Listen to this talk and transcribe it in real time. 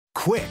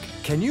quick.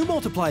 Can you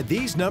multiply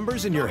these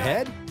numbers in your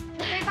head?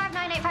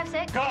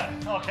 359856.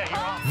 Good. Okay, you're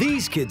on.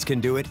 These kids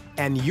can do it,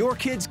 and your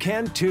kids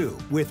can too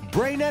with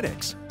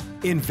Brainetics.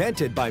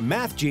 Invented by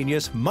math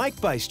genius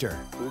Mike Byster.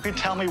 Who can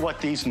tell me what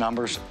these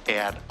numbers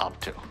add up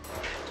to?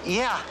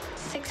 Yeah.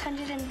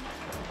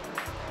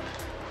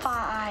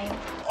 605.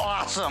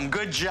 Awesome.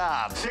 Good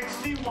job.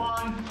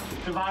 61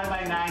 divided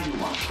by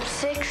 91.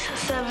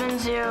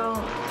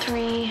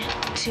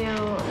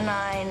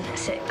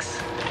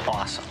 6703296.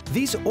 Awesome.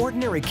 These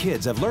ordinary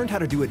kids have learned how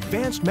to do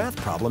advanced math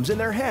problems in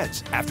their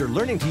heads after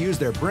learning to use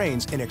their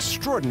brains in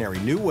extraordinary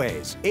new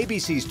ways.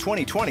 ABC's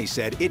 2020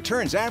 said it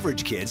turns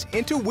average kids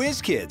into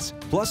whiz kids.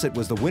 Plus, it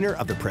was the winner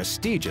of the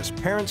prestigious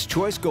Parents'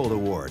 Choice Gold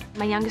Award.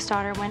 My youngest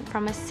daughter went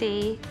from a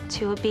C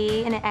to a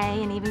B and an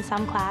A in even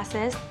some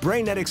classes.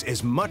 Brainetics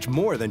is much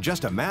more than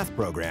just a math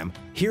program.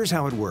 Here's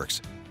how it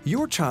works.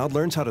 Your child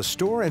learns how to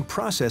store and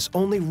process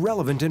only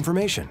relevant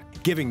information,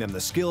 giving them the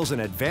skills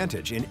and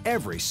advantage in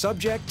every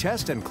subject,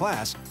 test, and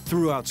class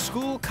throughout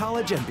school,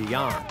 college, and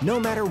beyond. No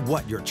matter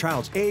what your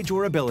child's age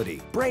or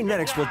ability,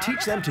 Brainetics will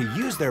teach them to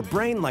use their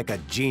brain like a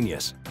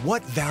genius.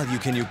 What value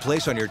can you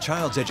place on your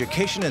child's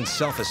education and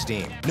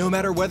self-esteem? No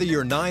matter whether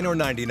you're 9 or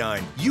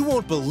 99, you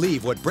won't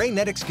believe what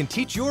Brainetics can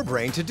teach your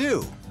brain to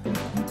do.